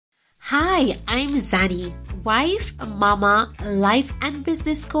Hi, I'm Zani, wife, mama, life and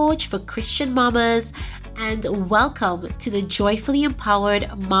business coach for Christian mamas, and welcome to the Joyfully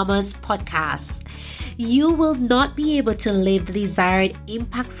Empowered Mamas podcast. You will not be able to live the desired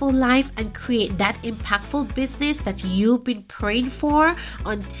impactful life and create that impactful business that you've been praying for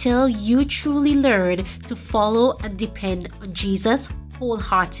until you truly learn to follow and depend on Jesus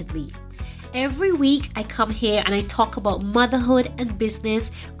wholeheartedly. Every week I come here and I talk about motherhood and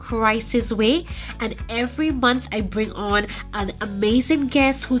business crisis way, and every month I bring on an amazing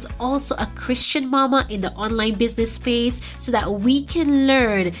guest who's also a Christian mama in the online business space so that we can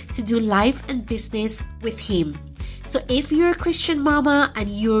learn to do life and business with him. So if you're a Christian mama and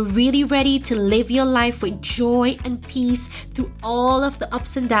you're really ready to live your life with joy and peace through all of the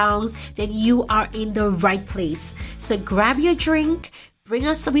ups and downs, then you are in the right place. So grab your drink, bring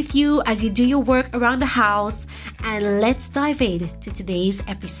us with you as you do your work around the house, and let's dive into today's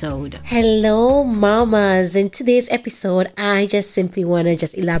episode. Hello, mamas. In today's episode, I just simply want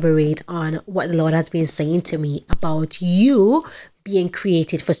to elaborate on what the Lord has been saying to me about you being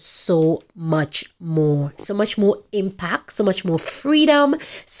created for so much more impact, so much more freedom,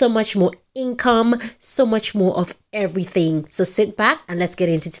 so much more income, so much more of everything. So sit back and let's get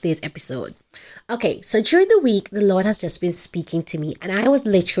into today's episode. Okay, so during the week, the Lord has just been speaking to me, and I was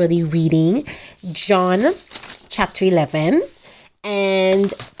literally reading John chapter 11.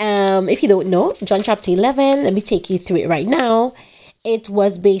 And if you don't know, John chapter 11, let me take you through it right now. It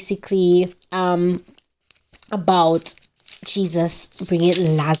was basically about Jesus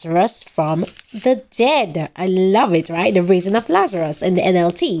bringing Lazarus from the dead. I love it, right? The raising of Lazarus in the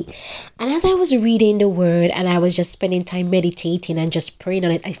NLT. And as I was reading the word and I was just spending time meditating and just praying on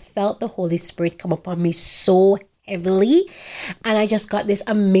it, I felt the Holy Spirit come upon me so heavily, and I just got this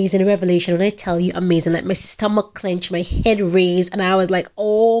amazing revelation. When I tell you amazing, like my stomach clenched, my head raised, and I was like,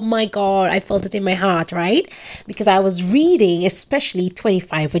 oh my God, I felt it in my heart, right? Because I was reading especially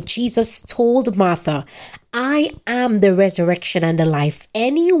 25, where Jesus told Martha, I am the resurrection and the life.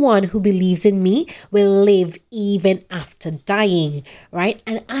 Anyone who believes in me will live even after dying, right?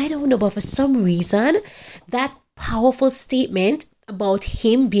 And I don't know, but for some reason, that powerful statement about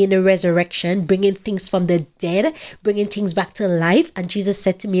him being the resurrection, bringing things from the dead, bringing things back to life. And Jesus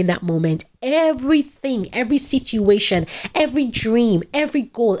said to me in that moment, everything, every situation, every dream, every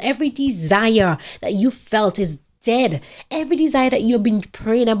goal, every desire that you felt is dead. Every desire that you've been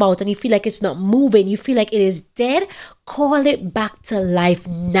praying about and you feel like it's not moving, you feel like it is dead, call it back to life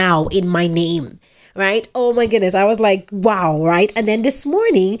now in my name. Right? Oh my goodness. I was like, wow, right? And then this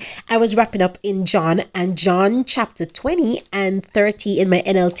morning, I was wrapping up in John, and John chapter 20 and 30 in my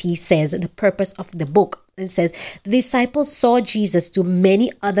NLT says the purpose of the book. It says, the disciples saw Jesus do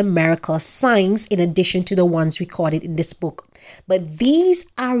many other miracle signs in addition to the ones recorded in this book. But these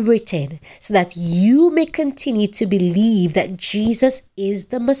are written so that you may continue to believe that Jesus is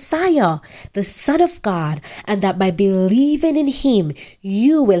the Messiah, the Son of God, and that by believing in him,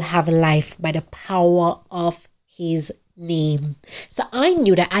 you will have life by the power of his name. So I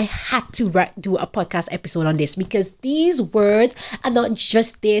knew that I had to do a podcast episode on this, because these words are not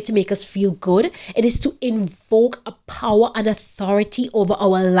just there to make us feel good. It is to invoke a power and authority over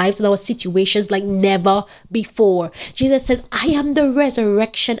our lives and our situations like never before. Jesus says, I am the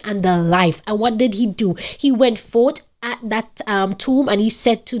resurrection and the life. And what did he do? He went forth at that tomb and he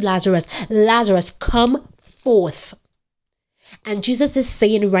said to Lazarus, Lazarus, come forth. And Jesus is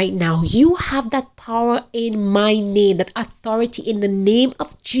saying right now, you have that power in my name, that authority in the name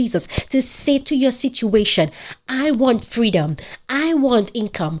of Jesus to say to your situation, I want freedom, I want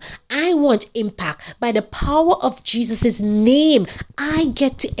income, I want impact. By the power of Jesus' name, I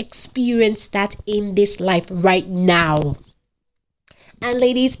get to experience that in this life right now. And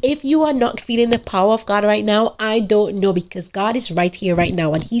ladies, if you are not feeling the power of God right now, I don't know, because God is right here right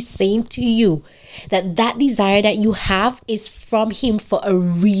now, and he's saying to you that that desire that you have is from him for a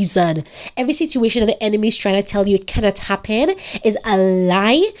reason. Every situation that the enemy is trying to tell you it cannot happen is a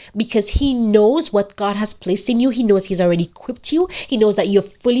lie, because he knows what God has placed in you. He knows he's already equipped you. He knows that you're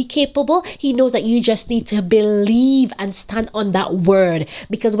fully capable. He knows that you just need to believe and stand on that word.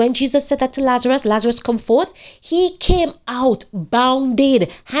 Because when Jesus said that to Lazarus, Lazarus come forth, he came out bound,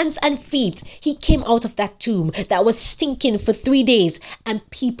 hands and feet. He came out of that tomb that was stinking for 3 days, and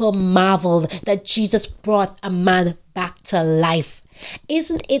people marveled that Jesus brought a man back to life.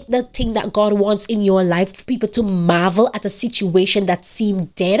 Isn't it the thing that God wants in your life for people to marvel at a situation that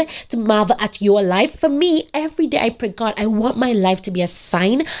seemed dead, to marvel at your life? For me, every day I pray, God, I want my life to be a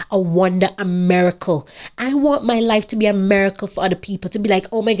sign, a wonder, a miracle. I want my life to be a miracle for other people, to be like,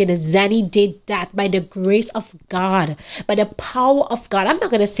 oh my goodness, Zanny did that by the grace of God, by the power of God. I'm not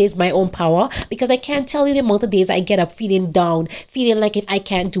going to say it's my own power, because I can't tell you the amount of days I get up feeling down, feeling like if I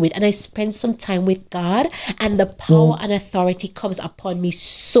can't do it. And I spend some time with God, and the power and authority comes upon me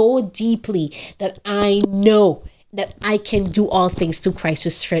so deeply that I know that I can do all things through Christ who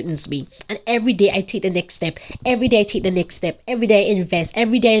strengthens me. And every day I take the next step. Every day I take the next step. Every day I invest.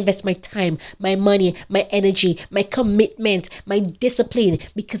 Every day I invest my time, my money, my energy, my commitment, my discipline,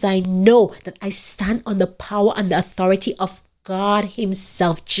 because I know that I stand on the power and the authority of God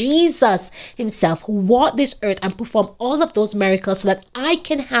himself, Jesus himself, who walked this earth and performed all of those miracles so that I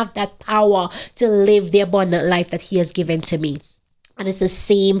can have that power to live the abundant life that he has given to me. And it's the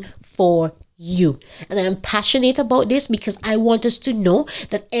same for you. And I'm passionate about this because I want us to know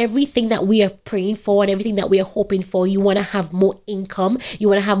that everything that we are praying for and everything that we are hoping for, you want to have more income, you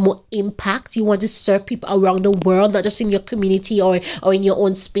want to have more impact, you want to serve people around the world, not just in your community or in your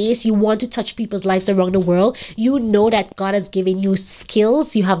own space. You want to touch people's lives around the world. You know that God has given you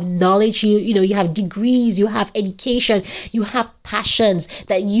skills, you have knowledge, you have degrees, you have education, you have passions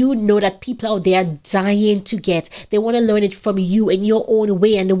that you know that people out there are dying to get. They want to learn it from you in your own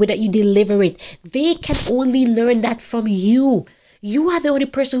way and the way that you deliver it. They can only learn that from you. You are the only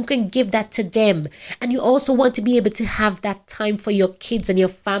person who can give that to them. And you also want to be able to have that time for your kids and your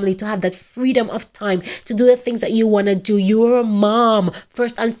family, to have that freedom of time to do the things that you want to do. You're a mom,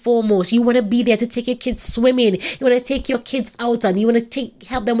 first and foremost. You want to be there to take your kids swimming. You want to take your kids out, and you want to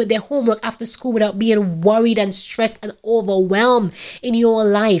help them with their homework after school without being worried and stressed and overwhelmed in your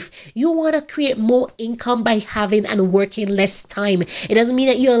life. You want to create more income by having and working less time. It doesn't mean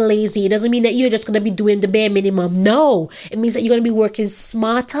that you're lazy. It doesn't mean that you're just going to be doing the bare minimum. No, it means that you're going to be working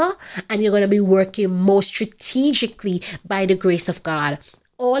smarter, and you're going to be working more strategically by the grace of God.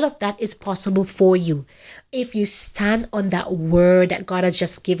 All of that is possible for you if you stand on that word that God has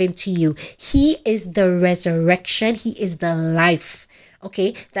just given to you. He is the resurrection. He is the life.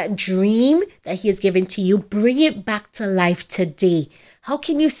 Okay, that dream that he has given to you, bring it back to life today. How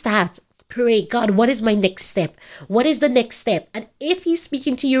can you start? Pray, God, what is my next step? What is the next step? And if he's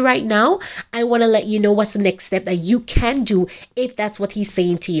speaking to you right now, I want to let you know what's the next step that you can do if that's what he's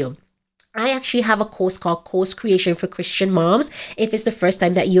saying to you. I actually have a course called Course Creation for Christian Moms. If it's the first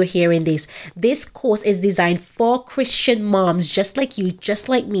time that you're hearing this course is designed for Christian moms just like you, just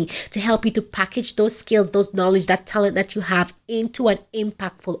like me, to help you to package those skills, those knowledge, that talent that you have into an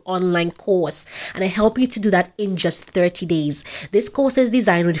impactful online course. And I help you to do that in just 30 days. This course is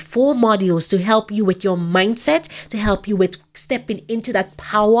designed with 4 modules to help you with your mindset, to help you with stepping into that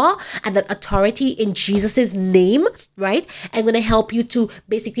power and that authority in Jesus's name, right? I'm going to help you to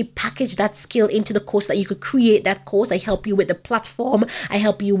basically package that skill into the course, that you could create that course. I help you with the platform. I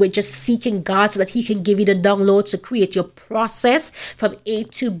help you with just seeking God so that he can give you the download to create your process from A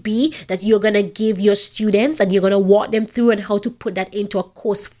to B that you're going to give your students, and you're going to walk them through and how to put that into a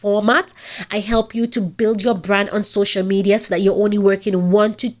course format. I help you to build your brand on social media so that you're only working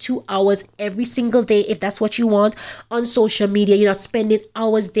 1 to 2 hours every single day, if that's what you want, on social media. You're not spending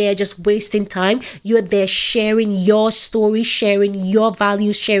hours there just wasting time. You're there sharing your story, sharing your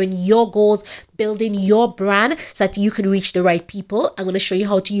values, sharing your goals, building your brand so that you can reach the right people. I'm going to show you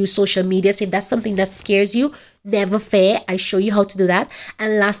how to use social media. So if that's something that scares you, never fear. I show you how to do that.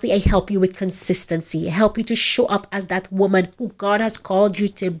 And lastly, I help you with consistency. I help you to show up as that woman who God has called you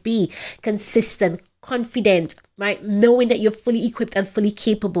to be. Consistent, confident, right? Knowing that you're fully equipped and fully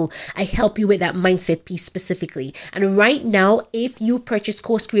capable. I help you with that mindset piece specifically. And right now, if you purchase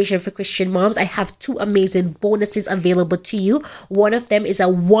Course Creation for Christian Moms, I have 2 amazing bonuses available to you. One of them is a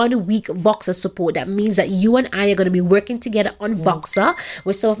 1-week Voxer support. That means that you and I are going to be working together on Voxer,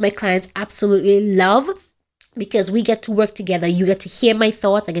 which some of my clients absolutely love, because we get to work together. You get to hear my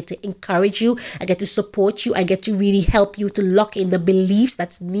thoughts. I get to encourage you. I get to support you. I get to really help you to lock in the beliefs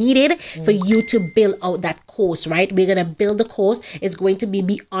that's needed for you to build out that course, right? We're going to build the course. It's going to be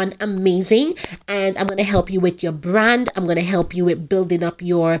beyond amazing. And I'm going to help you with your brand. I'm going to help you with building up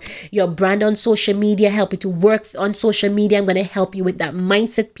your brand on social media, help you to work on social media. I'm going to help you with that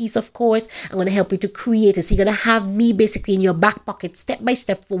mindset piece, of course. I'm going to help you to create it. So you're going to have me basically in your back pocket, step by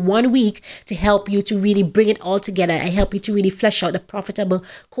step, for 1 week to help you to really bring it it all together. I help you to really flesh out the profitable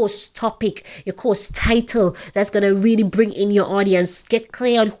course topic, your course title that's going to really bring in your audience. Get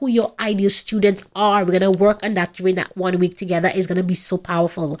clear on who your ideal students are. We're going to work on that during that 1 week together. It's going to be so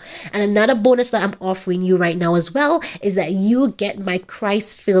powerful. And another bonus that I'm offering you right now as well is that you get my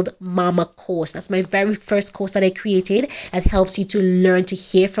Christ-filled Mama course. That's my very first course that I created that helps you to learn to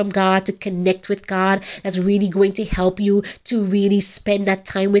hear from God, to connect with God. That's really going to help you to really spend that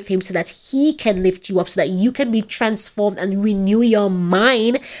time with Him so that He can lift you up, so that you can be transformed and renew your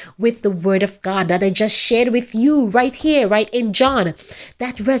mind with the Word of God that I just shared with you right here, right in John.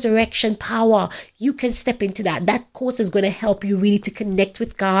 That resurrection power, you can step into that. That course is going to help you really to connect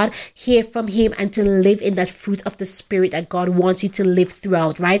with God, hear from Him, and to live in that fruit of the Spirit that God wants you to live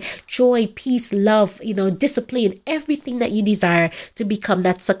throughout, right? Joy, peace, love, discipline, everything that you desire to become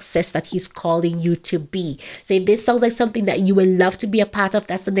that success that He's calling you to be. So if this sounds like something that you would love to be a part of,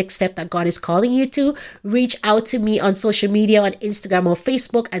 that's the next step that God is calling you to, reach out to me on social media, on Instagram or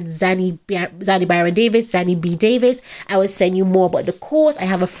Facebook at Zanny Byron Davis, Zanny B Davis. I will send you more about the course. I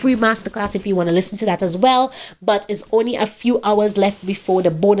have a free masterclass if you want to listen to that as well, but it's only a few hours left before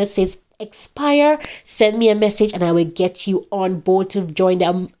the bonuses expire. Send me a message and I will get you on board to join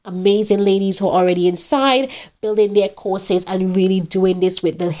the amazing ladies who are already inside building their courses and really doing this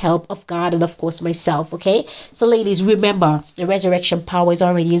with the help of God and of course myself. Okay, so ladies, remember, the resurrection power is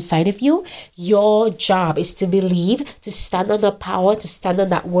already inside of you. Your job is to believe, to stand on the power, to stand on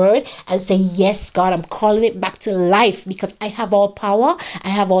that word and say, yes, God, I'm calling it back to life because I have all power, I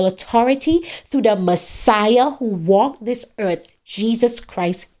have all authority through the Messiah who walked this earth, Jesus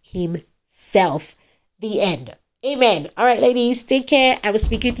Christ Himself. The end. Amen. All right, ladies, take care. I will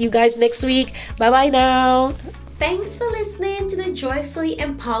speak with you guys next week. Bye now. Thanks for listening to the Joyfully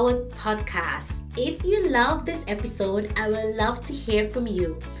Empowered podcast. If you love this episode, I would love to hear from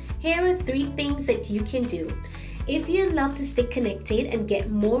you. Here are 3 things that you can do. If you'd love to stay connected and get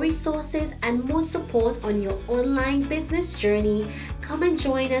more resources and more support on your online business journey, come and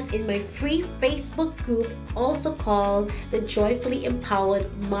join us in my free Facebook group, also called the Joyfully Empowered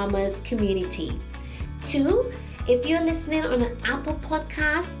Mamas Community. 2, if you're listening on an Apple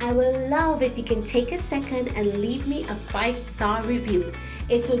podcast, I would love if you can take a second and leave me a 5-star review.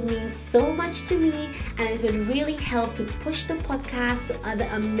 It would mean so much to me and it would really help to push the podcast to other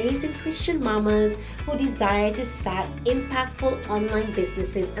amazing Christian mamas who desire to start impactful online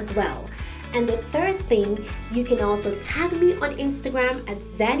businesses as well. And the 3rd thing, you can also tag me on Instagram at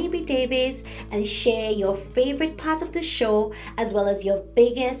Zanny B Davis and share your favorite part of the show as well as your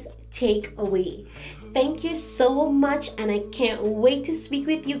biggest takeaway. Thank you so much and I can't wait to speak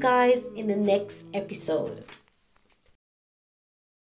with you guys in the next episode.